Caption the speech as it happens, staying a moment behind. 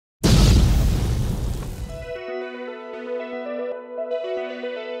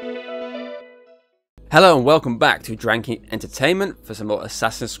Hello and welcome back to DragonKing Entertainment for some more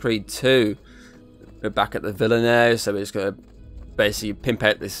Assassin's Creed 2. We're back at the villa now, so we're just going to basically pimp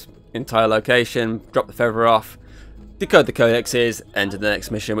out this entire location, drop the feather off, decode the codexes, enter the next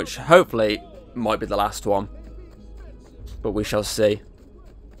mission, which hopefully might be the last one. But we shall see.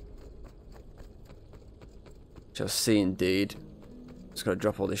 Shall see indeed. Just got to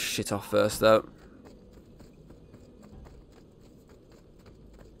drop all this shit off first though.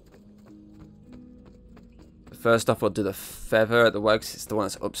 First off, we'll do the feather at the way, because it's the one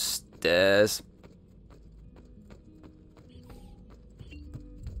that's upstairs.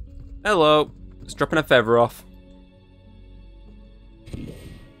 Hello. Just dropping a feather off. Then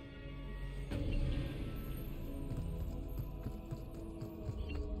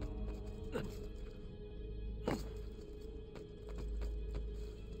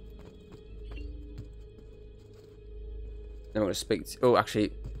I'm going to speak to... Oh,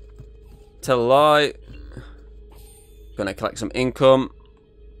 actually... Tell a lie. Gonna collect some income.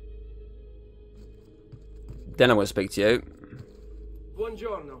 Then I'm gonna speak to you.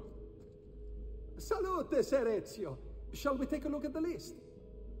 Buongiorno. Salute, Sir Ezio. Shall we take a look at the list?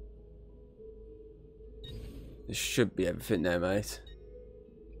 This should be everything now, mate.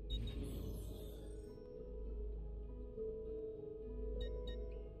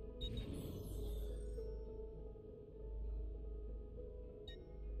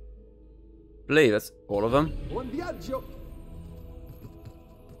 I believe that's all of them. Buon viaggio.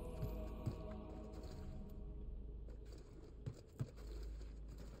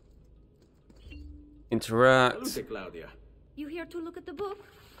 Interact. Salute, Claudia. You here to look at the book?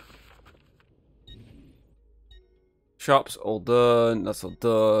 Shops all done. That's all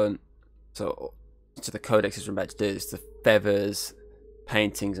done. So the codexes we're about to do is the feathers,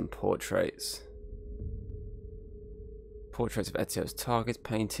 paintings, and portraits. Portraits of Ezio's targets,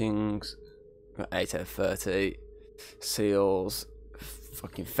 paintings. 8 out of 30. Seals.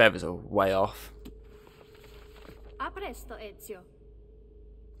 Fucking feathers are way off. A presto, Ezio.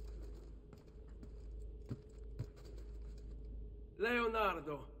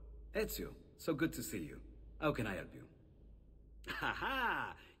 Leonardo. Ezio, so good to see you. How can I help you?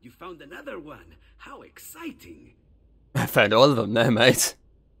 Haha! You found another one! How exciting! I found all of them there, mate.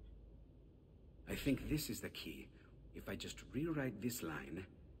 I think this is the key. If I just rewrite this line...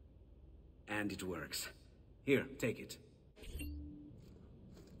 And it works. Here, take it.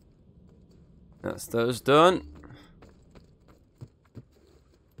 That's those done.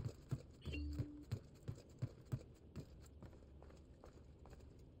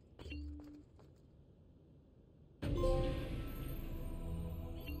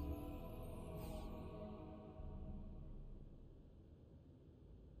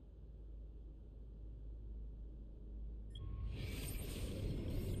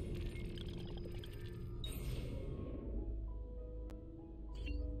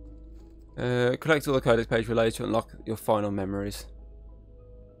 Collect all the codex page related to unlock your final memories.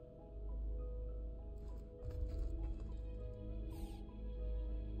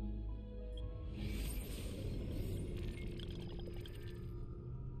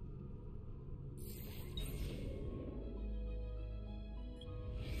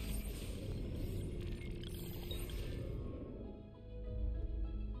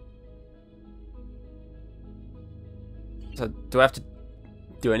 So, do I have to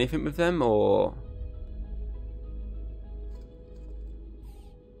do anything with them, or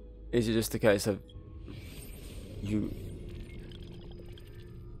is it just a case of you?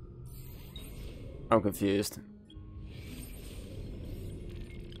 I'm confused.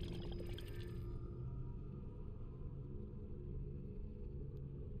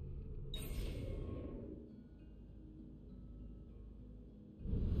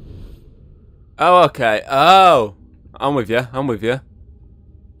 Oh, okay. Oh, I'm with you. I'm with you.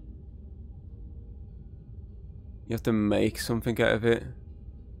 You have to make something out of it.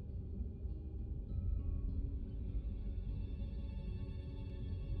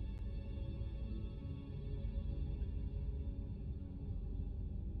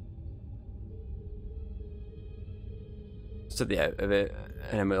 Just at the out of it,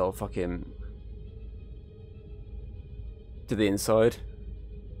 and then we'll fucking to the inside.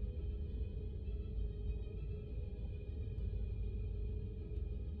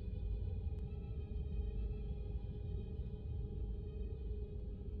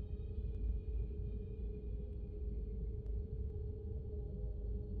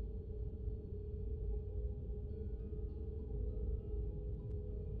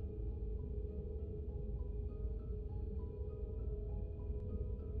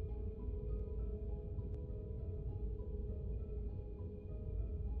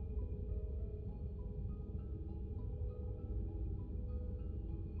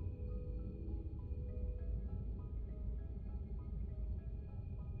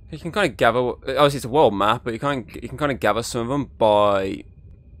 You can kind of gather. Obviously, it's a world map, but you can kind of gather some of them by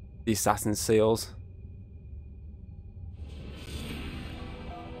the assassin seals.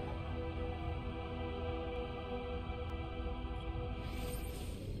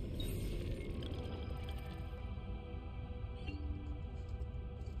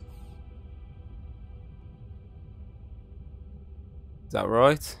 Is that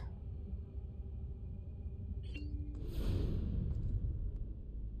right?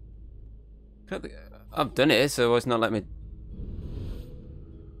 I've done it, so it's not let me.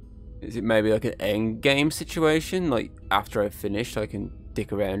 Is it maybe like an end game situation? Like after I've finished, I can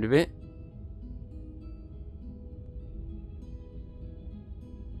dick around a bit.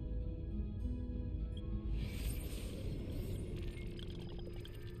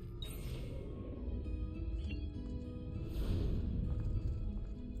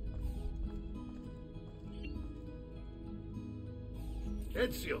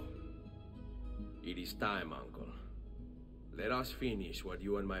 Ezio! It is time, Uncle. Let us finish what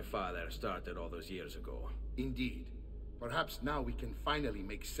you and my father started all those years ago. Indeed. Perhaps now we can finally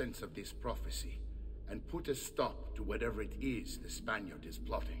make sense of this prophecy and put a stop to whatever it is the Spaniard is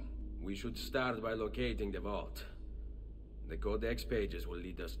plotting. We should start by locating the vault. The codex pages will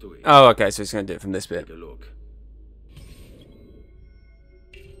lead us to it. Oh, okay, so he's going to do it from this bit. Take a look.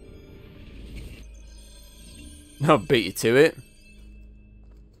 I'll beat you to it.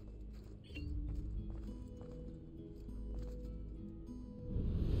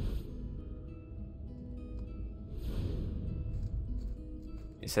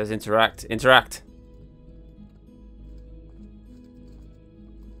 It says interact. Interact.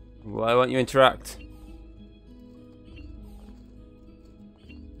 Why won't you interact?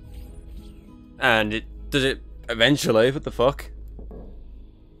 And it does it eventually. What the fuck?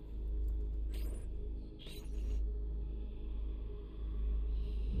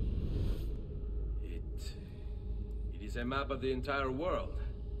 It is a map of the entire world,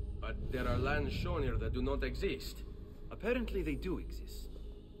 but there are lands shown here that do not exist. Apparently they do exist.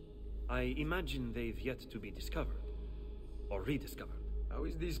 I imagine they've yet to be discovered. Or rediscovered. How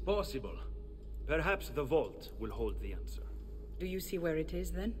is this possible? Perhaps the vault will hold the answer. Do you see where it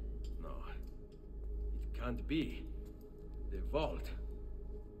is then? No. It can't be. The vault.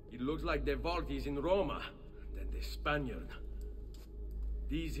 It looks like the vault is in Roma. Then the Spaniard.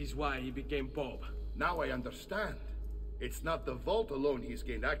 This is why he became Pope. Now I understand. It's not the vault alone he's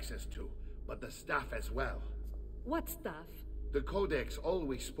gained access to, but the staff as well. What stuff? The Codex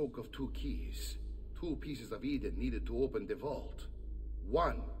always spoke of two keys. Two pieces of Eden needed to open the vault.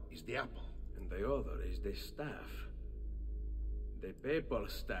 One is the apple. And the other is the staff. The papal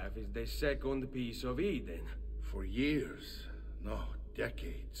staff is the second piece of Eden. For years, no,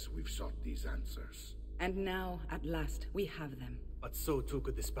 decades, we've sought these answers. And now, at last, we have them. But so too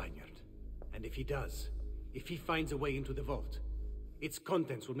could the Spaniard. And if he does, if he finds a way into the vault, its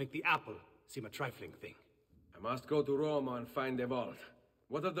contents will make the apple seem a trifling thing. I must go to Roma and find the vault.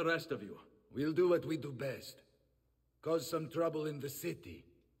 What of the rest of you? We'll do what we do best. Cause some trouble in the city,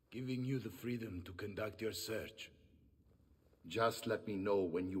 giving you the freedom to conduct your search. Just let me know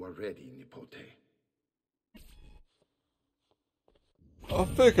when you are ready, Nipote. I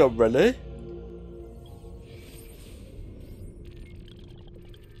think I'm ready.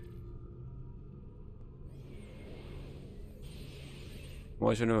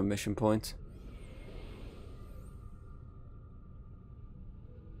 Why is there another mission point?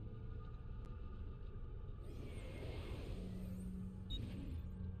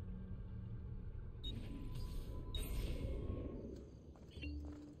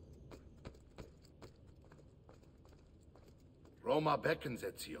 Roma beckons,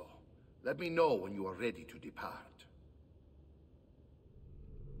 Ezio. Let me know when you are ready to depart.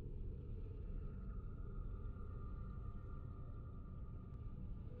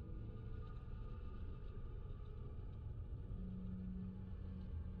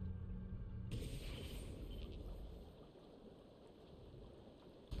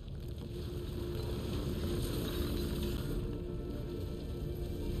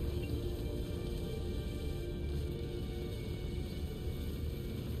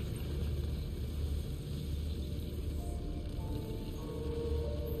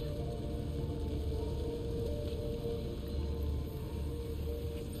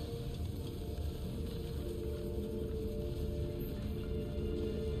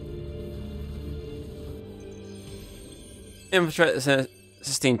 Infiltrate the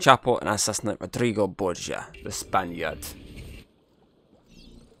Sistine Chapel and assassinate Rodrigo Borgia, the Spaniard.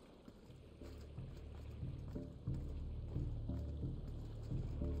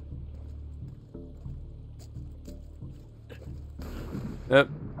 Yep.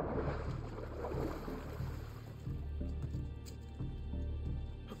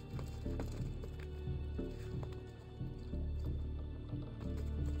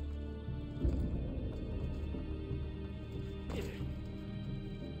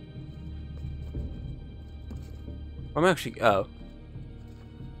 I'm actually... Oh.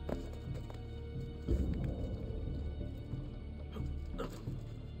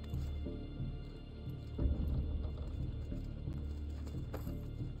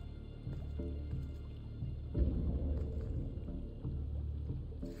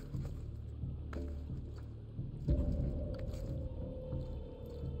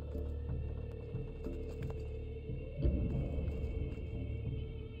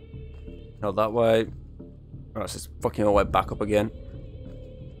 Not that way. Oh, it's just fucking all the way back up again.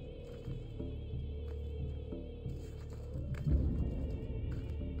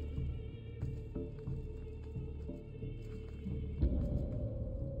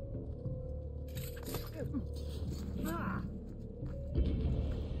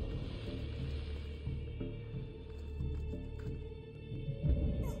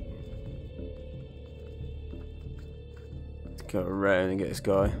 Go around and get this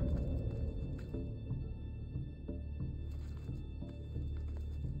guy.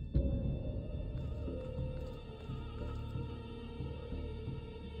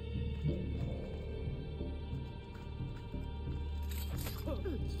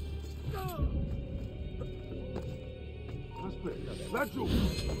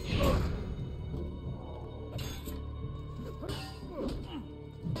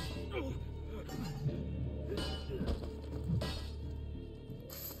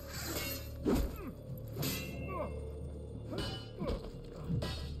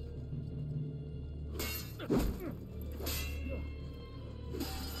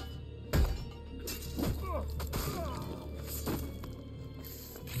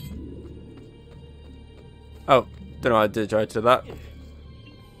 Oh, don't know how I did try to do that.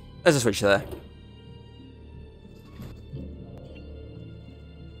 There's a switch there.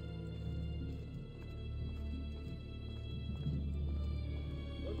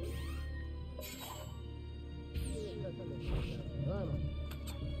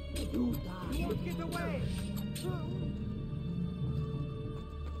 Get away!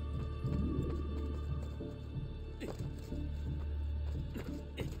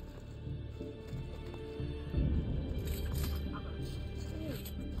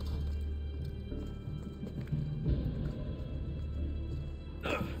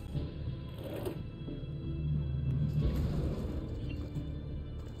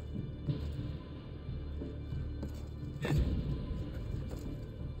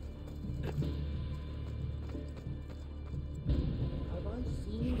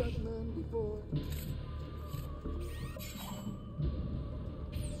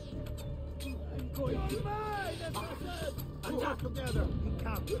 Attack together! He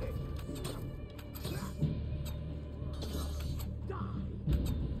can't take it.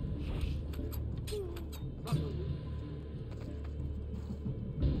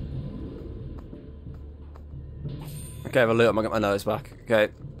 Okay, have a loot. I'm gonna get my nose back. Okay.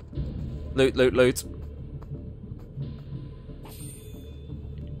 Loot, loot, loot.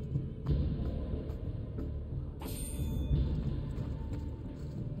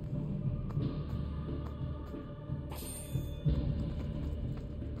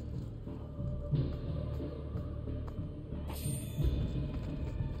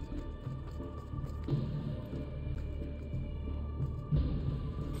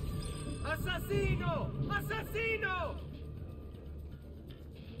 Assassino! Assassino!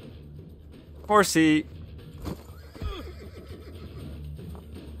 Horsey.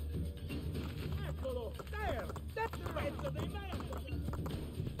 Eccolo! There! That's the pezzo di merda!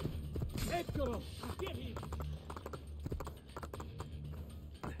 Eccolo! Get him!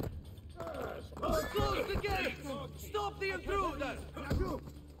 Close the gate! Stop the intruder!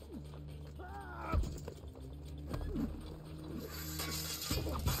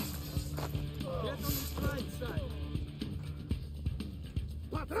 Get on his right side.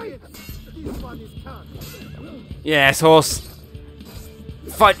 Patriots! This one is cut. Yes, horse.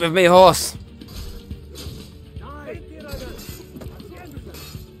 Fight with me, horse. Dai!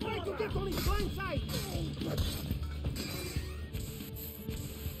 Try to get on his blind side!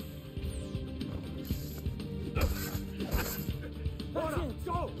 Ora,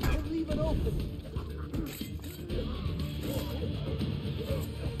 go! Don't leave it open!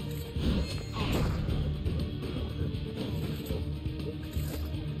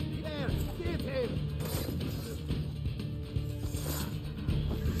 There! Get him!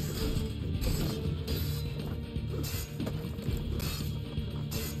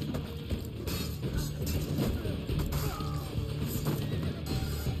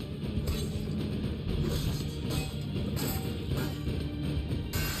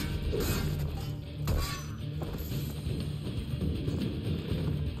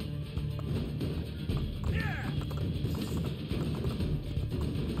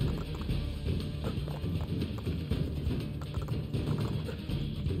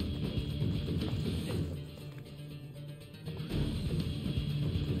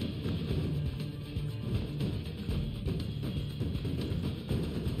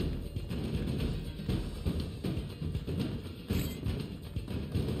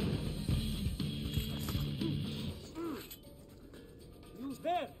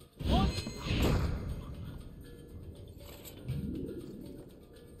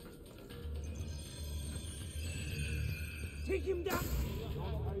 Take him down!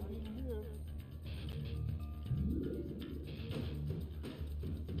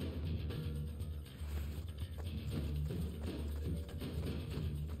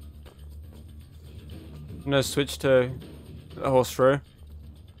 No switch to a horse through.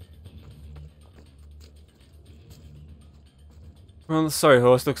 Well, sorry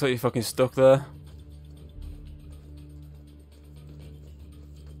horse, looks like you're fucking stuck there.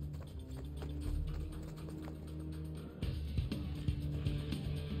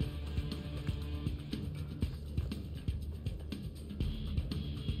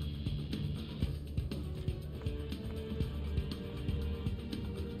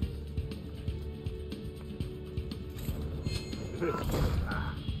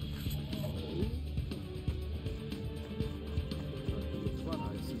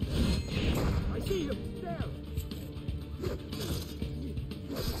 I see him! There!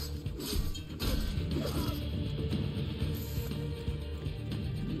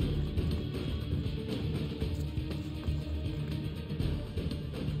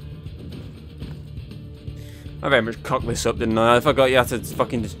 I very much cocked this up, didn't I? I forgot you had to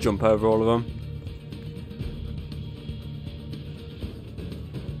fucking just jump over all of them.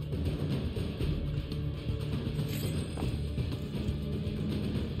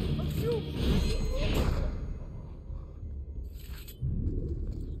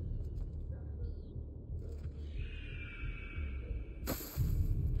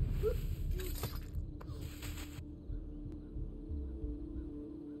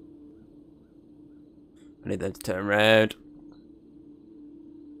 I need them to turn around.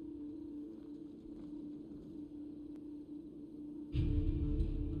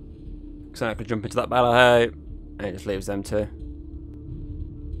 So I could jump into that battle hay, and it just leaves them two.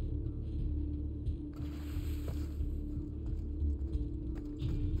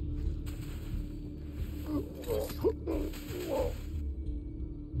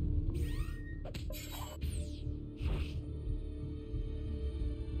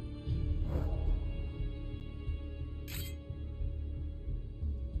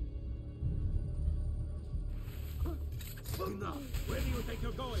 Where do you think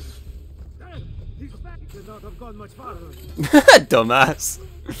you're going? Damn, he's back. He could not have gone much farther. Dumbass.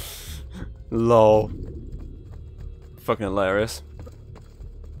 Lol. Fucking hilarious.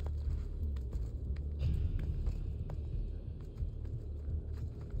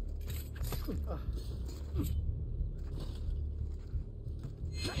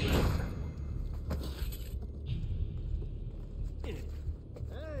 Hey,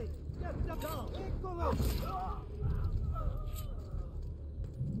 get down. Hey, come on.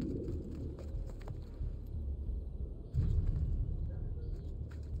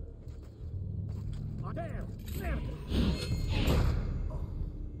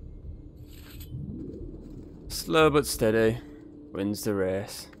 Slow but steady wins the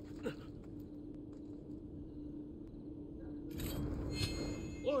race.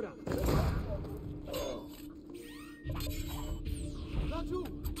 Ora. Raju,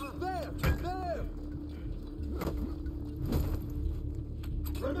 there, there.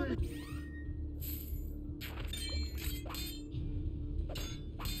 Ready.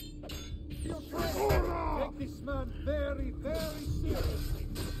 Take this man very, very seriously.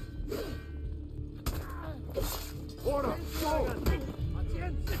 Ora, go!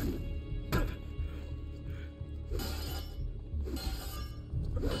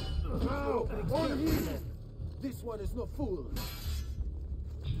 Now, on him! This one is no fool.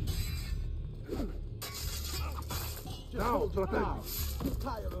 Now, Dragon.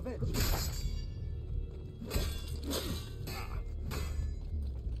 Tired of it.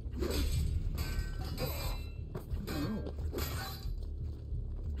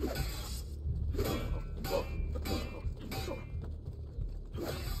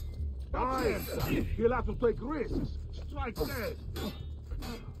 You'll have to take risks. Strike dead.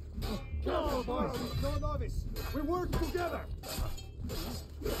 No, boys, no novice. We work together.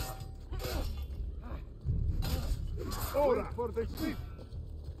 Ora for the ship.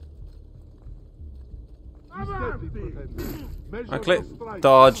 I click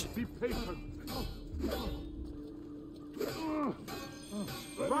dodge. Be patient.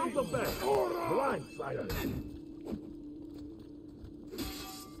 Round the back. Blind side.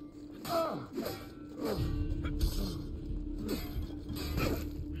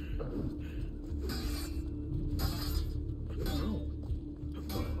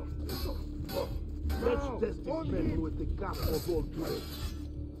 Let's test this man with the gap of all today.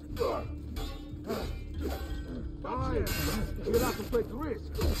 Fine. You'll have to take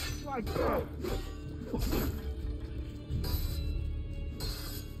risks. Like that.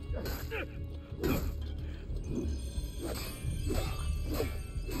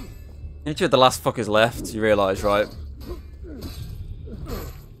 You're the last fuckers left, you realise, right?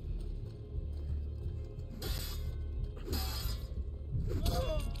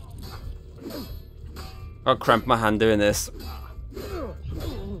 I'll cramp my hand doing this.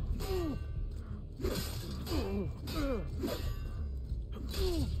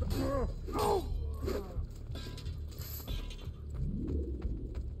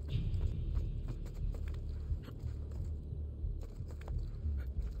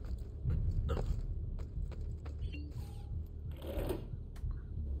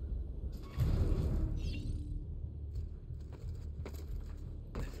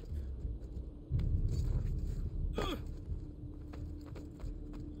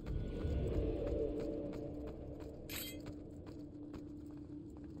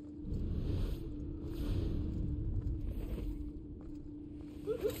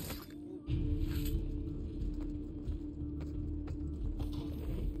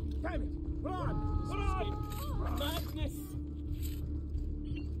 Damn it! Run! Run! Madness!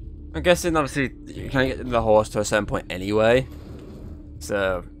 I'm guessing, obviously, you can't get the horse to a certain point anyway.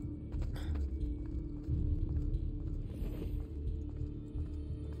 So...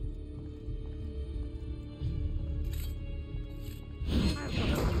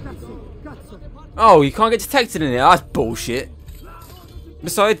 Oh, you can't get detected in here? That's bullshit.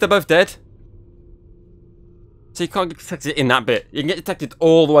 Besides, they're both dead. So you can't get detected in that bit. You can get detected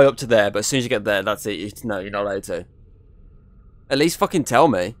all the way up to there, but as soon as you get there, that's it. No, you're not allowed to. At least fucking tell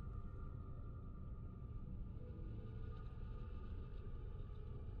me.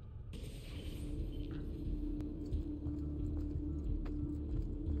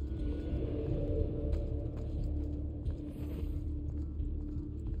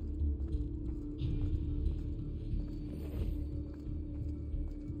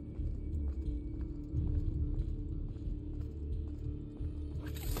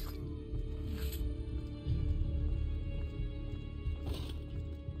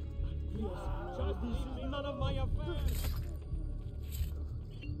 This is none of my affairs.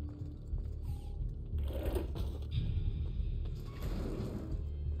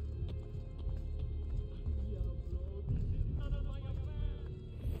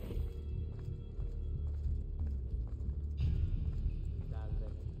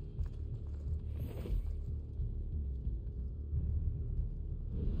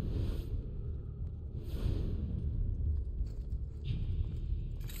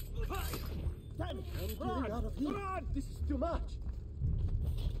 Damn it! Run! This is too much!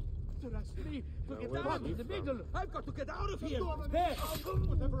 Sir asked me to get out of the middle! I've got to get out of here! There!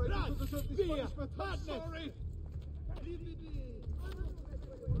 Whatever I do to deserve this punishment, I'm sorry! Leave me be!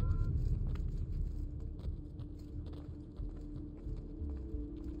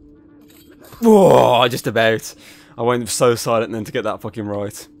 Whoa, just about. I went so silent then to get that fucking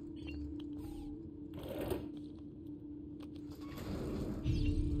right.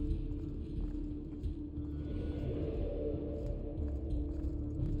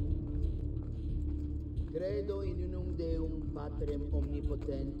 Credo in unum Deum Patrem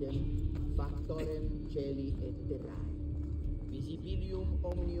omnipotentem, factorem celi et terrae, visibilium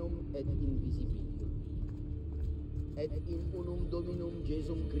omnium et invisibilium, et in unum Dominum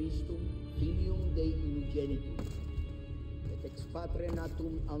Jesum Christum, Filium Dei unigenitum, et ex Patre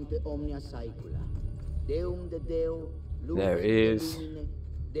natum ante omnia saecula, Deum de Deo, There lumen it de is. lumine,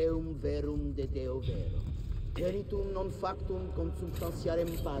 Deum verum de Deo vero, genitum non factum consubstantiarem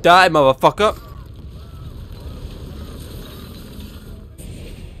Patrem. Die, motherfucker!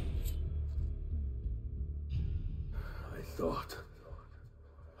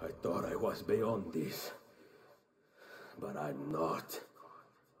 I thought I was beyond this. But I'm not.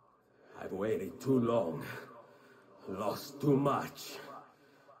 I've waited too long. Lost too much.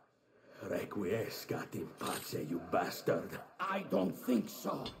 Requiescat in pace, you bastard. I don't think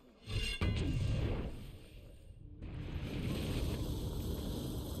so.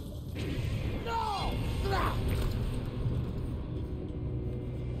 No!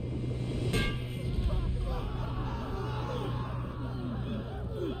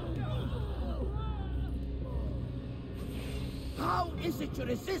 How is it you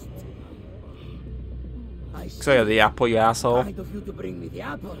resist? I So the apple, you asshole. kind of you to bring me the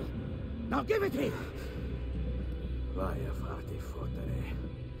apple. Now give it here. Vaya farti fottere.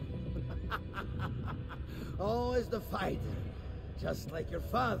 Oh, is the fighter, just like your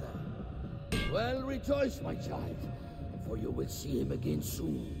father. Well, rejoice, my child, for you will see him again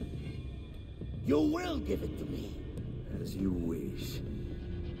soon. You will give it to me. As you wish.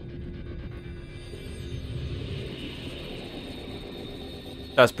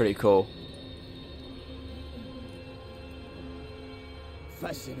 That's pretty cool.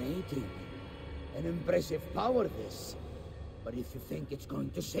 Fascinating. An impressive power, this. But if you think it's going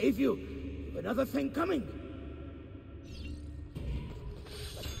to save you, you've another thing coming.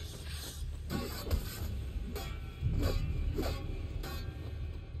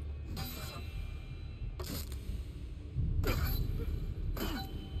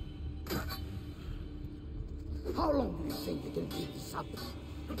 How long do you think you can keep this up?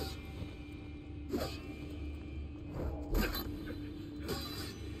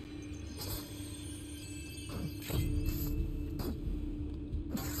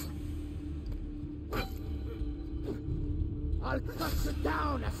 I'll cut you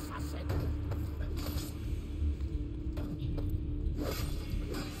down, assassin!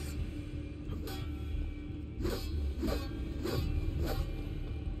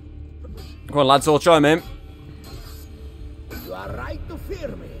 Come on, lads, all chime in. You are right to fear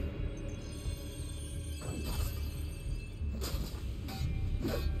me.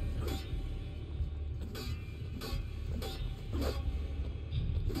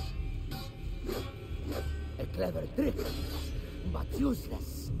 A clever trick, but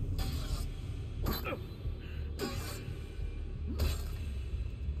useless.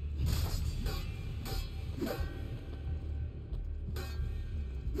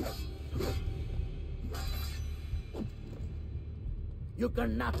 You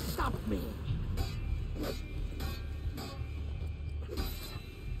cannot stop me.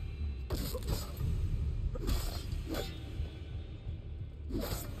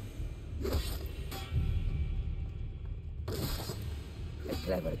 A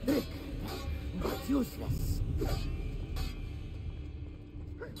clever trick, but useless.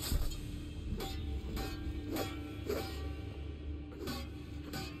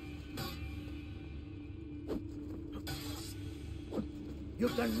 You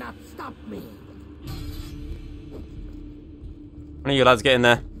cannot stop me. One of you lads get in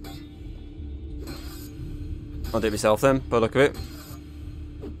there. I'll do it myself then, by the look of it.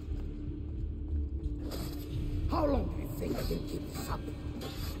 How long do you think I can keep this up?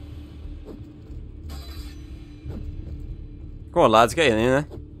 Come on, lads, get in there.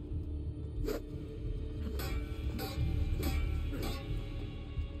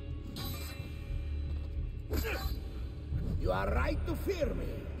 You are right to fear me.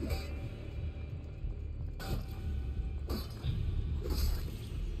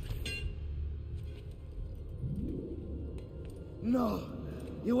 No,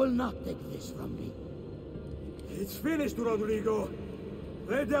 you will not take this from me. It's finished, Rodrigo.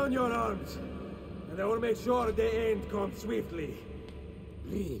 Lay down your arms, and I will make sure the end comes swiftly.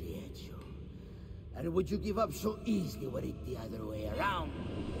 Really, Ezio? And would you give up so easily were it the other way around?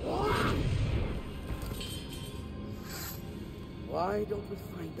 Why don't we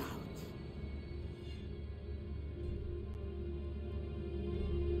find out?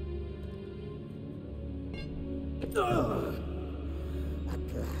 Ugh!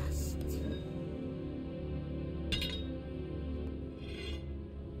 At last.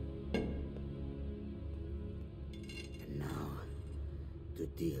 And now, to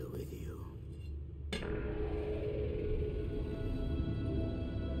deal with you.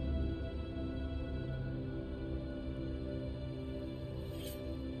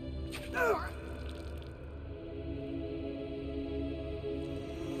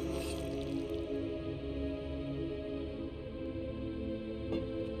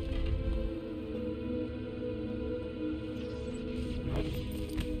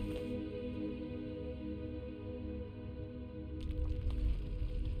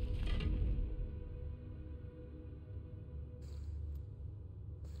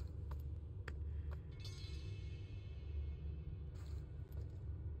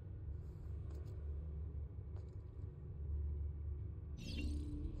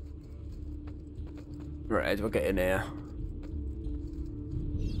 Right, we'll get in here.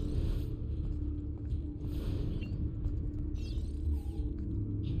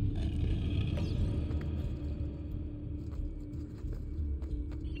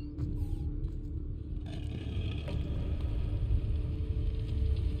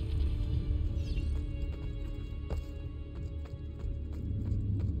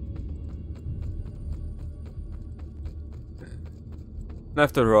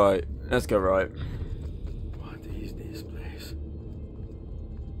 Left or right? Let's go right. What is this place?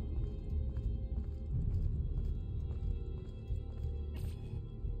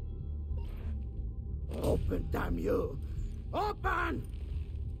 Open, damn you! Open!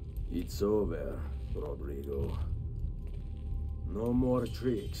 It's over, Rodrigo. No more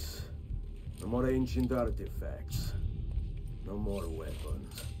tricks. No more ancient artifacts. No more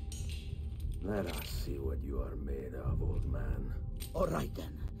weapons. Let us see what you are made of, old man. All right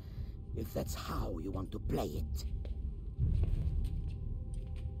then, if that's how you want to play it.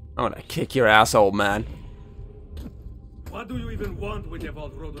 I'm gonna kick your ass, old man. What do you even want with the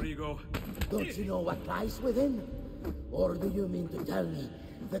vault, Rodrigo? Don't you know what lies within? Or do you mean to tell me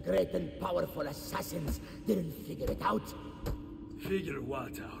the great and powerful assassins didn't figure it out? Figure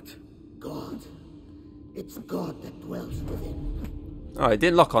what out? God. It's God that dwells within. Oh, it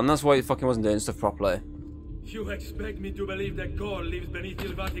didn't lock on, that's why he fucking wasn't doing stuff properly. You expect me to believe that God lives beneath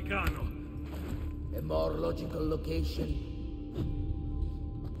Il Vaticano? A more logical location.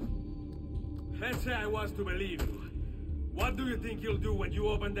 Let's say I was to believe you. What do you think you'll do when you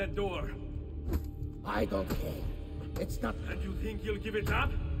open that door? I don't care. It's not... And you think you'll give it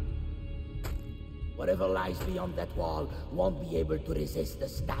up? Whatever lies beyond that wall won't be able to resist the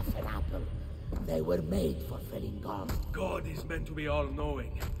staff and apple. They were made for felling God. God is meant to be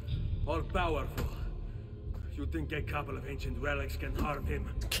all-knowing, all-powerful. You think a couple of ancient relics can harm him?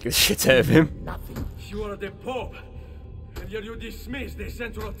 Kick the shit out of him. Nothing. You are the Pope, and yet you dismiss the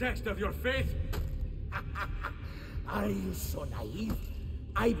central text of your faith? Are you so naive?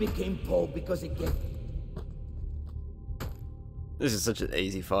 I became Pope because it gave... This is such an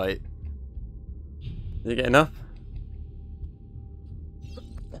easy fight. You getting up?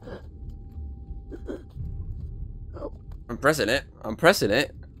 I'm pressing it. I'm pressing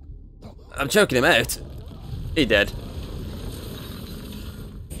it. I'm choking him out. He dead.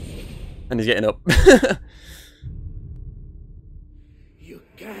 And he's getting up. You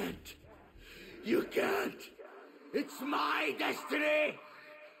can't. You can't. It's my destiny.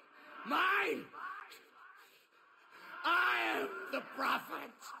 Mine. I am the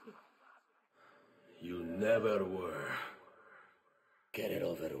prophet. You never were. Get it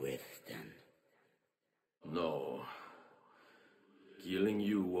over with, then. No. Killing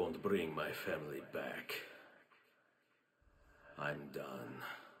you won't bring my family back. I'm done.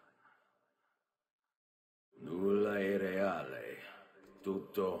 Nulla è reale.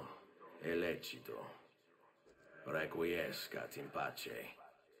 Tutto è lecito. Requiescat in pace.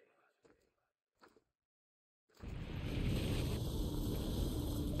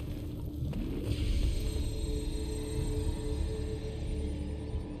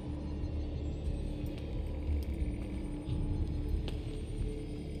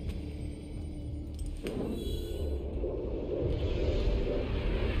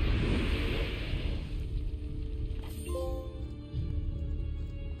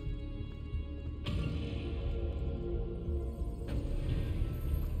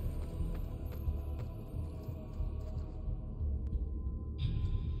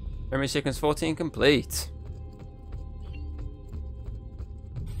 Memory sequence 14 complete.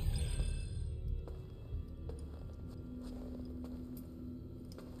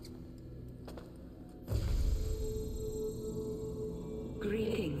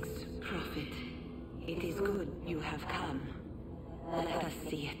 Greetings, Prophet. It is good you have come. Let us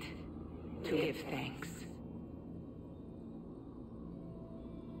see it, to give thanks.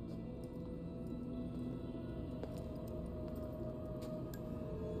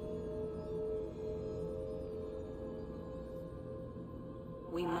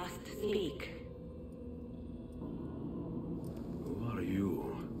 We must speak. Who are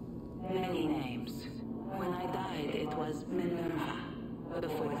you? Many names. When I died, it was Minerva.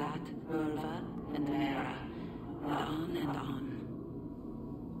 Before that, Merva and Mera. And on and on.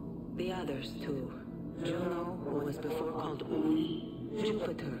 The others, too. Juno, who was before called Uni.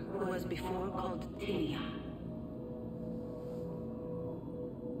 Jupiter, who was before called Tinia.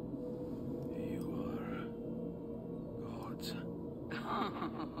 You are... gods.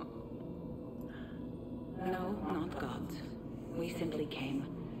 No, not gods. We simply came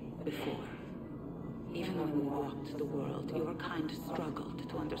before. Even when we walked the world, your kind struggled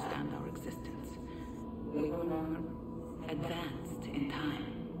to understand our existence. We were more advanced in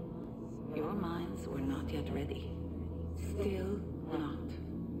time. Your minds were not yet ready. Still not.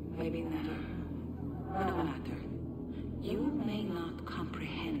 Maybe never. No matter. You may not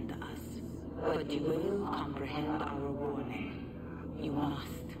comprehend us, but you will comprehend our warning. You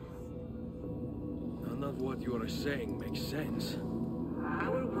must. None of what you are saying makes sense.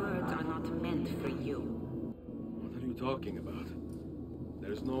 Our words are not meant for you. What are you talking about?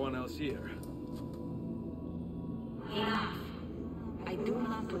 There's no one else here. Enough. I do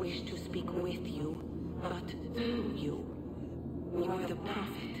not wish to speak with you, but through you. You are the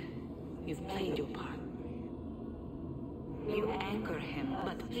prophet. You've played your part. You anchor him,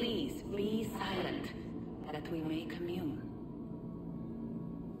 but please be silent, that we may commune.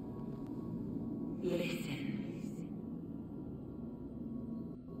 Listen.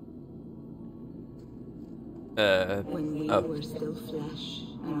 When we were still flesh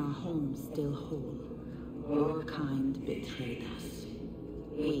and our home still whole, your kind betrayed us.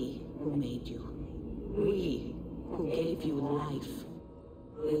 We who made you. We who gave you life.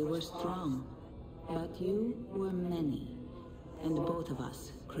 We were strong, but you were many, and both of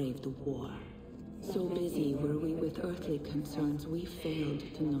us craved war. So busy were we with earthly concerns, we failed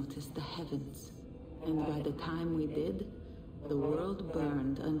to notice the heavens. And by the time we did, the world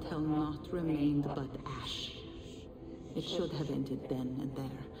burned until naught remained but ash. It should have ended then and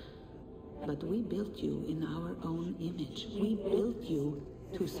there. But we built you in our own image. We built you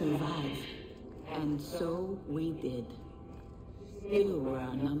to survive. And so we did. You were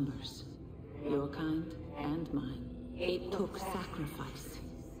our numbers. Your kind and mine. It took sacrifice,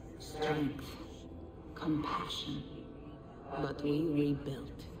 strength, compassion. But we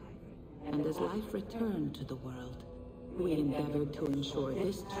rebuilt. And as life returned to the world, we endeavored to ensure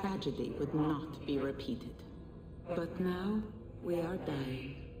this tragedy would not be repeated. But now, we are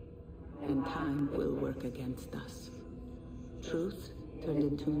dying, and time will work against us. Truth turned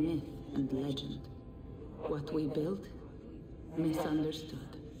into myth and legend. What we built,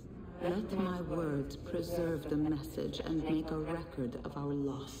 misunderstood. Let my words preserve the message and make a record of our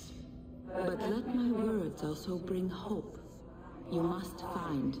loss. But let my words also bring hope. You must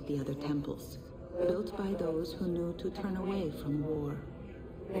find the other temples, built by those who knew to turn away from war.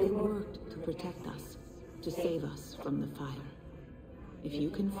 They worked to protect us, to save us from the fire. If you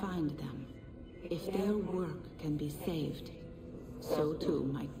can find them, if their work can be saved, so too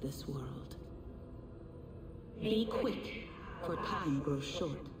might this world. Be quick, for time grows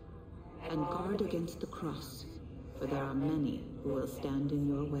short, and guard against the cross, for there are many who will stand in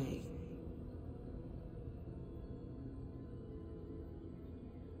your way.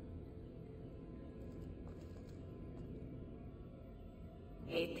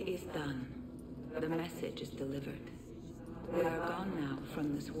 It is done. The message is delivered. We are gone now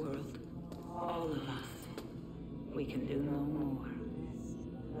from this world. All of us. We can do no more.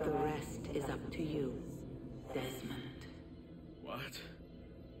 The rest is up to you, Desmond. What?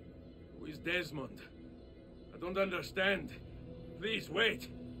 Who is Desmond? I don't understand. Please, wait.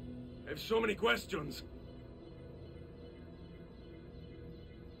 I have so many questions.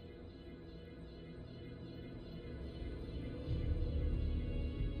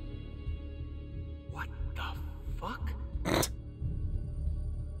 What the fuck?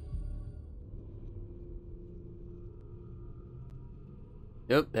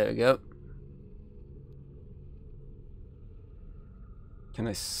 Yep, there we go. Can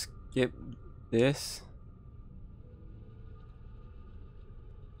I skip this?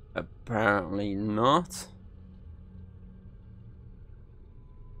 Apparently not.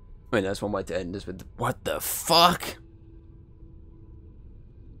 Wait, that's one way to end this with what the fuck?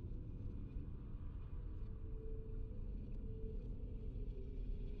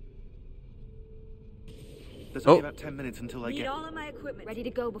 There's only about 10 minutes until I Need get... all of my equipment ready to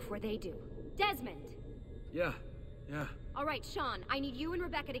go before they do. Desmond! Yeah. All right, Sean, I need you and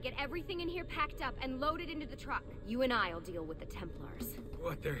Rebecca to get everything in here packed up and loaded into the truck. You and I'll deal with the Templars.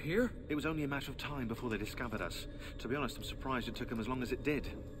 What, they're here? It was only a matter of time before they discovered us. To be honest, I'm surprised it took them as long as it did.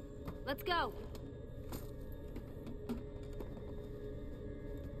 Let's go.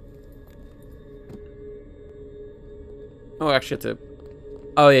 Oh, actually, you have to...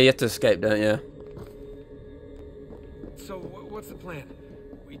 Oh, yeah, you have to escape, don't you? So, what's the plan?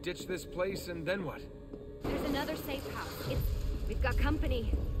 We ditch this place and then what? There's another safe house. We've got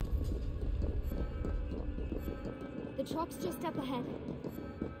company. The truck's just up ahead.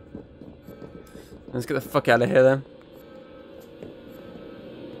 Let's get the fuck out of here, then.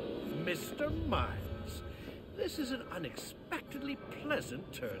 Mr. Miles, this is an unexpectedly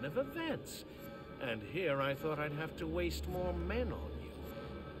pleasant turn of events. And here I thought I'd have to waste more men on you.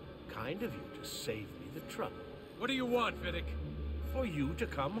 Kind of you to save me the trouble. What do you want, Vidic? For you to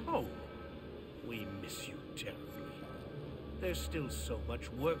come home. We miss you terribly. There's still so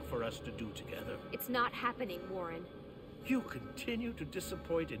much work for us to do together. It's not happening, Warren. You continue to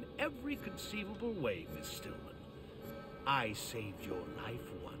disappoint in every conceivable way, Miss Stillman. I saved your life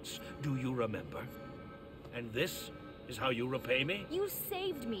once. Do you remember? And this is how you repay me? You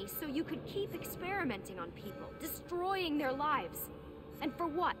saved me so you could keep experimenting on people, destroying their lives. And for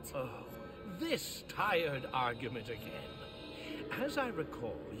what? Oh, this tired argument again. As I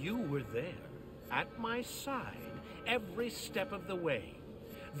recall, you were there, at my side, every step of the way.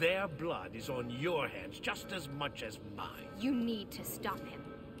 Their blood is on your hands just as much as mine. You need to stop him.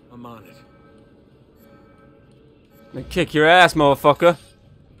 I'm on it. I'm gonna kick your ass, motherfucker.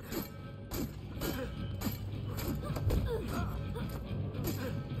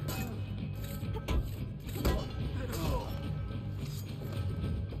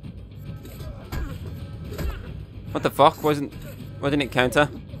 What the fuck? Why didn't it counter?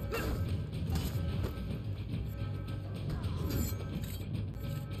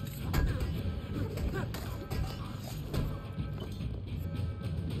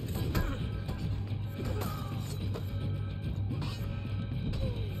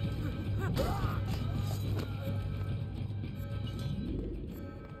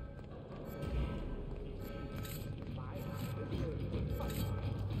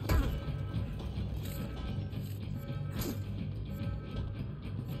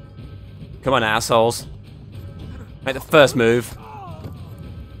 Come on, assholes. Make the first move.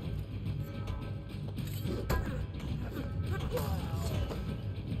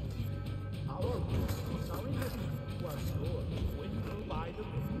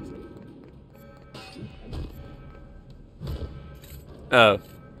 Oh. That's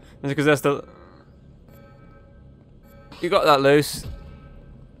because they're still... You got that loose.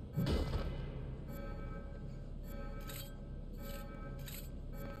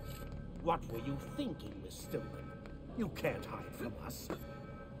 What were you thinking, Miss Stillman? You can't hide from us.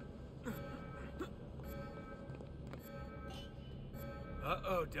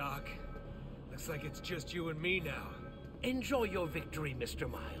 Uh-oh, Doc. Looks like it's just you and me now. Enjoy your victory, Mr.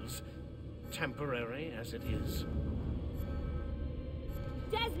 Miles. Temporary as it is.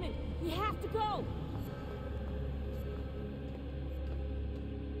 Desmond, we have to go!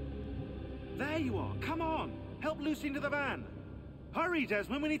 There you are. Come on. Help Lucy into the van. Hurry,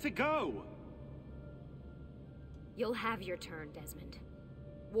 Desmond. We need to go. You'll have your turn, Desmond.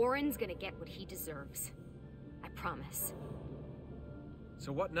 Warren's gonna get what he deserves. I promise.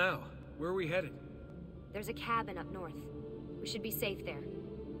 So what now? Where are we headed? There's a cabin up north. We should be safe there.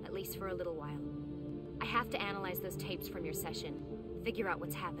 At least for a little while. I have to analyze those tapes from your session. Figure out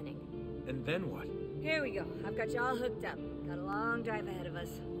what's happening. And then what? Here we go. I've got you all hooked up. Got a long drive ahead of us.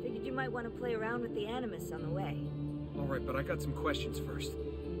 Figured you might want to play around with the Animus on the way. Alright, but I got some questions first.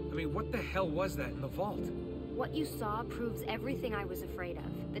 I mean, what the hell was that in the vault? What you saw proves everything I was afraid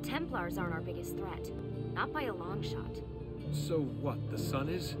of. The Templars aren't our biggest threat. Not by a long shot. So what, the sun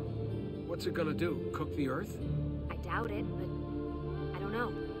is? What's it gonna do? Cook the Earth? I doubt it, but I don't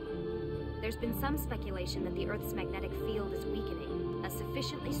know. There's been some speculation that the Earth's magnetic field is weakening. A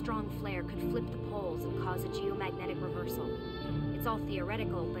sufficiently strong flare could flip the poles and cause a geomagnetic reversal. It's all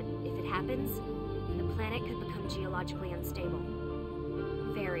theoretical, but if it happens, the planet could become geologically unstable.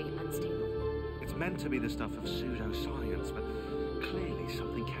 Very unstable. It's meant to be the stuff of pseudoscience, but clearly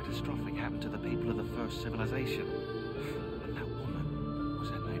something catastrophic happened to the people of the first civilization. And that woman, was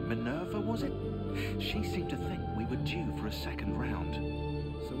her name Minerva, was it? She seemed to think we were due for a second round.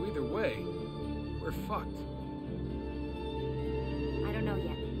 So either way, we're fucked. I don't know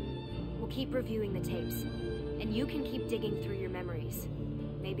yet. We'll keep reviewing the tapes, and you can keep digging through your memories.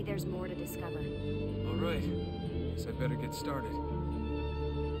 Maybe there's more to discover. Alright, guess I better get started.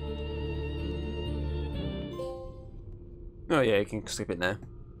 Oh yeah, you can skip it now.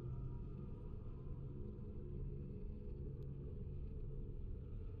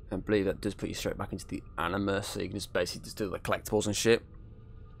 I believe that does put you straight back into the Animus, so you can just basically just do the collectibles and shit.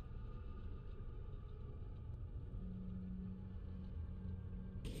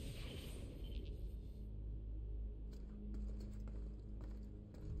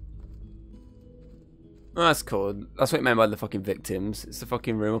 Oh, that's cool. That's what it meant by the fucking victims. It's the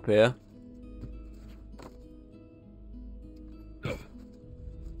fucking room up here.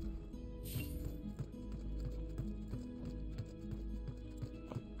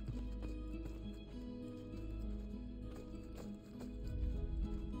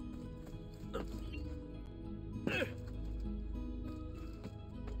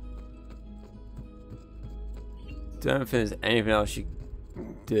 Don't think there's anything else you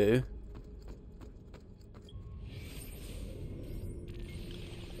can do.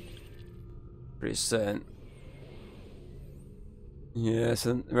 Pretty certain. Yeah,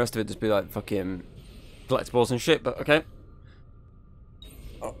 so the rest of it just be like fucking collectibles and shit, but okay.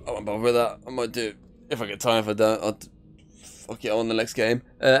 I won't bother with that. I might do, if I get time. If I don't, I'll fuck it on the next game.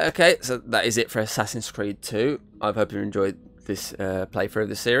 Okay, so that is it for Assassin's Creed 2. I hope you enjoyed this playthrough of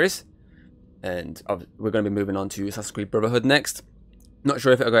the series. And we're going to be moving on to Assassin's Creed Brotherhood next. Not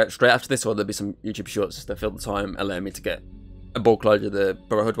sure if it'll go out straight after this or there'll be some YouTube shorts just to fill the time, allow me to get a bulk load of the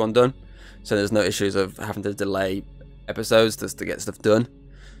Brotherhood one done. So there's no issues of having to delay episodes just to get stuff done.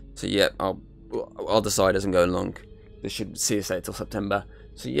 So yeah, I'll decide as I'm going along. This should see us out till September.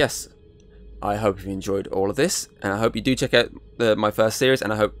 So yes, I hope you enjoyed all of this, and I hope you do check out my first series,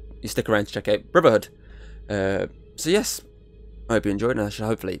 and I hope you stick around to check out Brotherhood. So yes, I hope you enjoyed, and I shall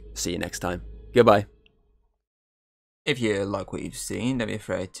hopefully see you next time. Goodbye. If you like what you've seen, don't be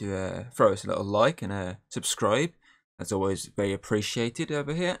afraid to throw us a little like and subscribe. as always, very appreciated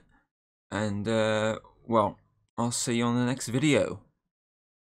over here. And, well, I'll see you on the next video.